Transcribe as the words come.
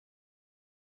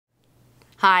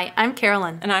Hi, I'm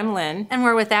Carolyn. And I'm Lynn. And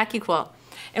we're with AccuQuilt.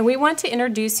 And we want to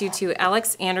introduce you to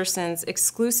Alex Anderson's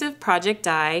exclusive project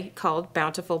die called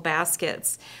Bountiful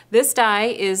Baskets. This die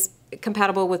is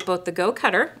compatible with both the Go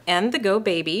Cutter and the Go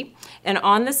Baby. And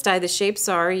on this die, the shapes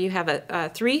are, you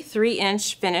have three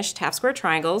 3-inch finished half square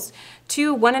triangles,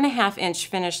 two 1.5-inch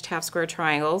finished half square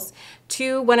triangles,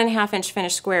 two 1.5-inch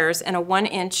finished squares, and a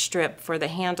 1-inch strip for the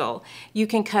handle. You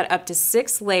can cut up to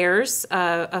 6 layers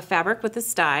of fabric with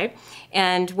this die.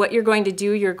 And what you're going to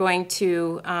do, you're going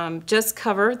to just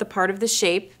cover the part of the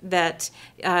shape that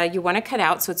you want to cut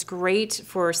out, so it's great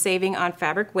for saving on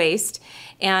fabric waste.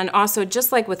 And also,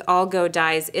 just like with all Go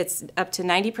dies, it's up to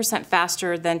 90%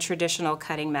 faster than traditional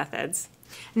cutting methods.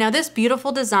 Now this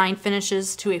beautiful design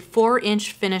finishes to a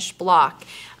 4-inch finished block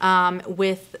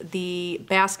with the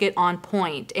basket on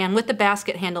point. And with the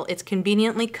basket handle, it's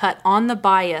conveniently cut on the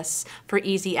bias for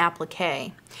easy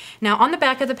applique. Now on the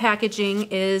back of the packaging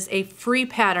is a free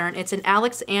pattern. It's an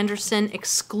Alex Anderson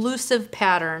exclusive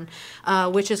pattern,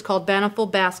 which is called Bountiful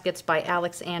Baskets by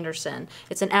Alex Anderson.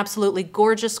 It's an absolutely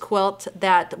gorgeous quilt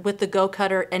that with the Go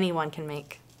Cutter anyone can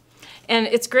make. And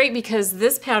it's great because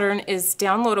this pattern is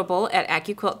downloadable at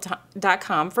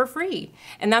AccuQuilt.com for free.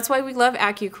 And that's why we love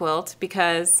AccuQuilt,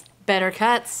 because better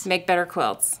cuts make better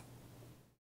quilts.